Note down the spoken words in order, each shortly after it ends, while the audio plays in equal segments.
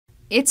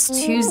It's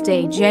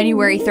Tuesday,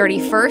 January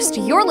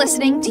 31st. You're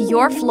listening to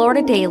Your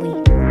Florida Daily.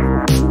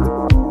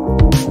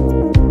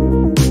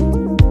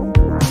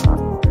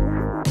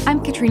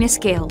 I'm Katrina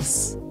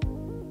Scales.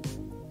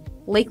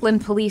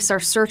 Lakeland police are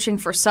searching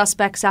for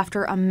suspects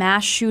after a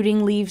mass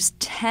shooting leaves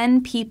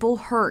 10 people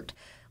hurt.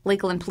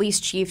 Lakeland Police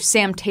Chief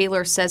Sam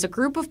Taylor says a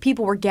group of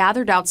people were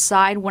gathered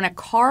outside when a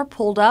car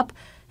pulled up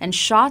and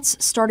shots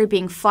started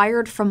being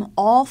fired from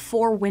all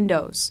 4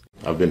 windows.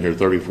 I've been here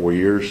 34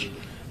 years,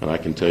 and I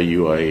can tell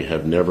you I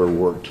have never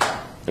worked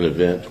an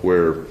event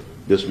where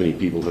this many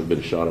people have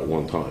been shot at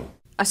one time.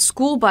 A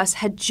school bus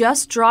had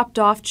just dropped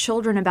off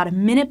children about a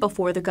minute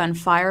before the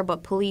gunfire,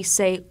 but police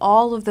say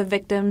all of the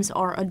victims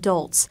are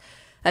adults.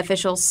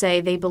 Officials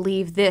say they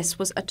believe this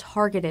was a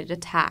targeted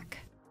attack.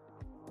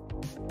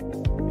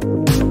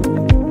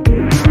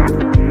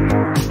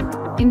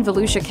 In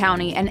Volusia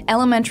County, an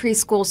elementary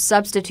school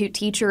substitute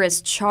teacher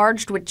is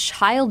charged with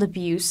child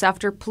abuse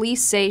after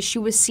police say she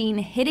was seen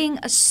hitting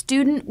a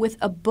student with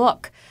a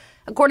book.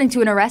 According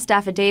to an arrest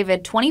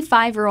affidavit,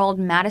 25-year-old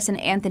Madison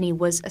Anthony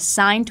was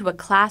assigned to a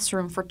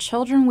classroom for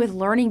children with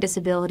learning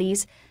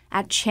disabilities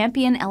at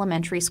Champion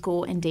Elementary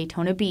School in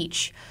Daytona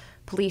Beach.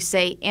 Police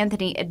say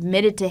Anthony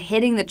admitted to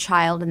hitting the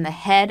child in the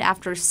head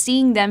after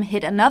seeing them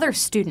hit another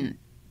student.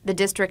 The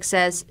district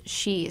says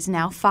she is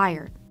now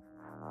fired.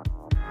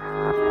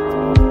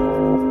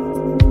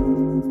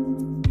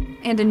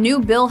 And a new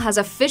bill has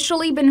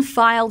officially been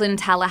filed in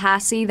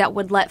Tallahassee that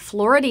would let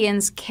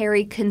Floridians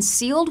carry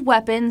concealed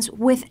weapons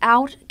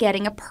without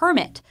getting a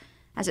permit.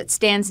 As it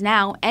stands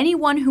now,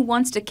 anyone who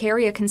wants to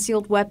carry a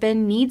concealed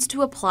weapon needs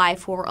to apply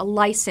for a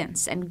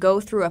license and go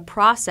through a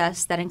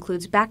process that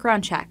includes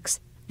background checks.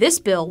 This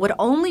bill would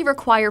only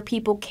require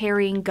people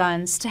carrying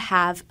guns to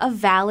have a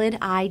valid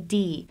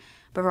ID.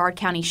 Brevard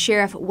County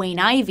Sheriff Wayne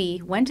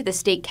Ivey went to the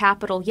state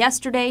capitol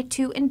yesterday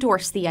to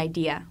endorse the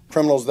idea.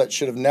 Criminals that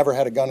should have never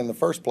had a gun in the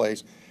first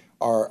place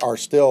are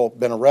still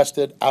been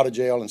arrested, out of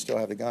jail, and still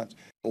have the guns.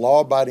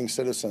 Law-abiding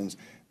citizens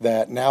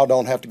that now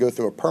don't have to go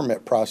through a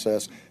permit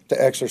process to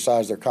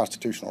exercise their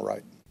constitutional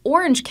right.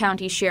 Orange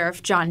County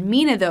Sheriff John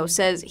Mina, though,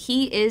 says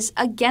he is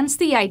against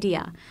the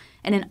idea.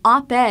 In an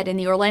op-ed in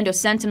the Orlando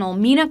Sentinel,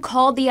 Mina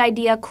called the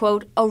idea,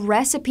 quote, a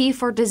recipe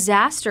for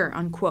disaster,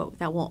 unquote,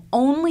 that will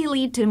only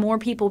lead to more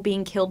people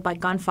being killed by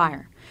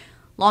gunfire.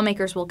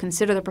 Lawmakers will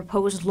consider the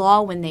proposed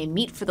law when they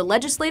meet for the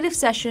legislative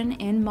session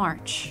in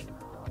March.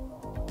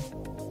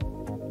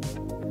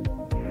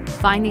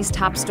 Find these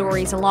top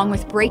stories along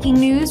with breaking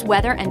news,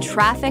 weather, and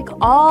traffic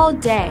all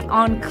day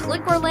on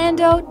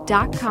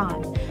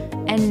clickorlando.com.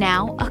 And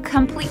now, a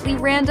completely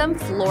random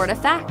Florida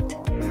fact.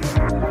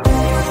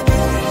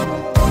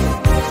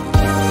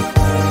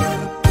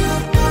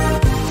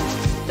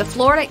 The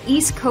Florida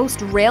East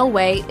Coast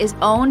Railway is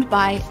owned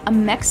by a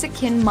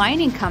Mexican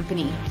mining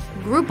company.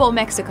 Grupo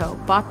Mexico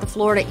bought the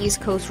Florida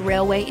East Coast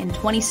Railway in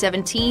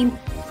 2017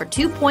 for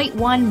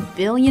 $2.1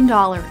 billion.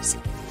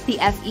 The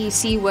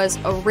FEC was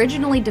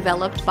originally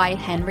developed by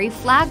Henry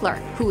Flagler,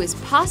 who is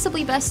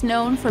possibly best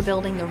known for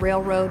building the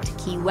railroad to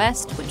Key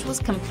West, which was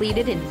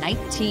completed in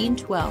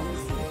 1912.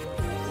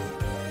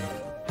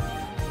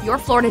 Your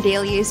Florida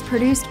Daily is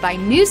produced by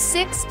News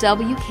 6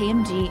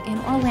 WKMG in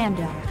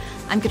Orlando.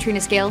 I'm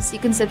Katrina Scales. You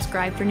can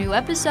subscribe for new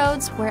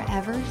episodes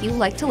wherever you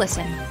like to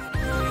listen.